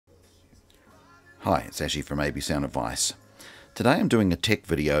Hi, it's Ashley from AB Sound Advice. Today I'm doing a tech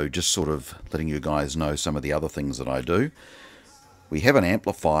video, just sort of letting you guys know some of the other things that I do. We have an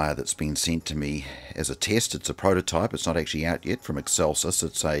amplifier that's been sent to me as a test. It's a prototype, it's not actually out yet, from Xcelsus.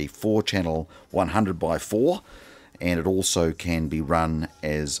 It's a 4-channel 100 by 4, and it also can be run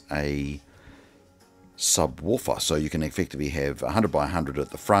as a subwoofer. So you can effectively have 100 by 100 at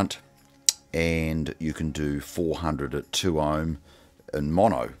the front, and you can do 400 at 2 ohm in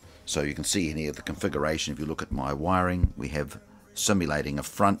mono. So you can see in here the configuration. If you look at my wiring, we have simulating a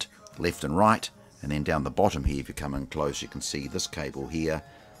front, left and right, and then down the bottom here, if you come in close, you can see this cable here.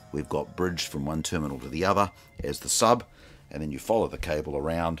 We've got bridged from one terminal to the other as the sub, and then you follow the cable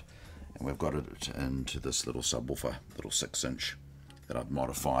around, and we've got it into this little subwoofer, little 6-inch that I've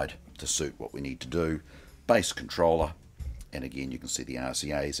modified to suit what we need to do. Bass controller, and again you can see the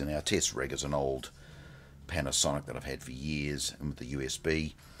RCAs, and our test rig is an old Panasonic that I've had for years, and with the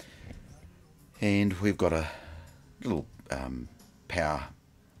USB. And we've got a little power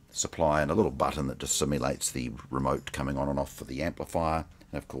supply and a little button that just simulates the remote coming on and off for the amplifier.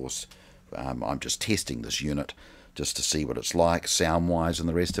 And of course, I'm just testing this unit just to see what it's like sound-wise and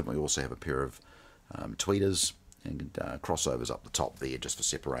the rest of it. We also have a pair of tweeters and crossovers up the top there just for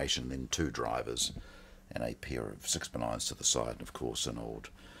separation, then 2 drivers and a pair of 6x9s to the side, and of course an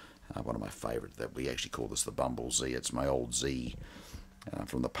old, one of my favourite, that we actually call this the Bumble Z. It's my old Z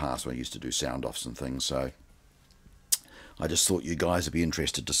from the past when I used to do sound offs and things. So I just thought you guys would be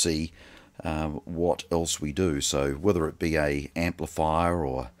interested to see what else we do. So whether it be a amplifier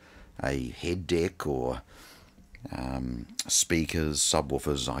or a head deck or speakers,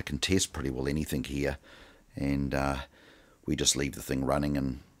 subwoofers, I can test pretty well anything here, and we just leave the thing running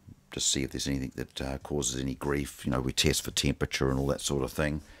and just see if there's anything that causes any grief. You know, we test for temperature and all that sort of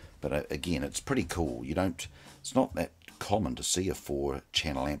thing. But again, it's pretty cool. It's not that common to see a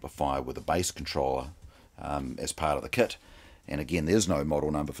 4-channel amplifier with a bass controller as part of the kit. And again, there's no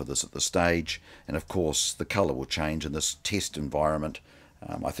model number for this at this stage, and of course the color will change in this test environment.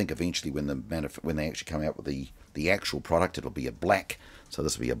 I think eventually when they actually come out with the actual product, it'll be a black. So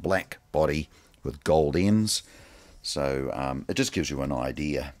this will be a black body with gold ends. So it just gives you an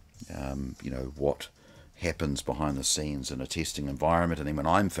idea, you know, what happens behind the scenes in a testing environment. And then when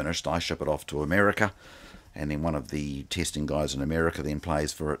I'm finished, I ship it off to America, and then one of the testing guys in America then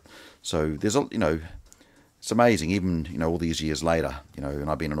plays for it. So there's a, you know, it's amazing, even, you know, all these years later, you know,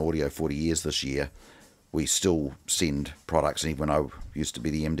 and I've been in audio 40 years this year, we still send products. And even when I used to be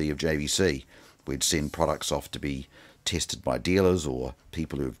the MD of JVC, we'd send products off to be tested by dealers or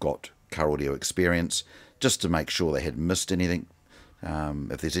people who've got car audio experience, just to make sure they hadn't missed anything.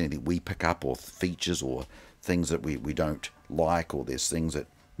 If there's anything we pick up, or features or things that we don't like, or there's things that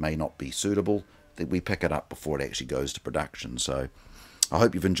may not be suitable, that we pick it up before it actually goes to production. So I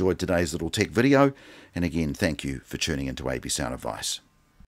hope you've enjoyed today's little tech video, and again, thank you for tuning into AB Sound Advice.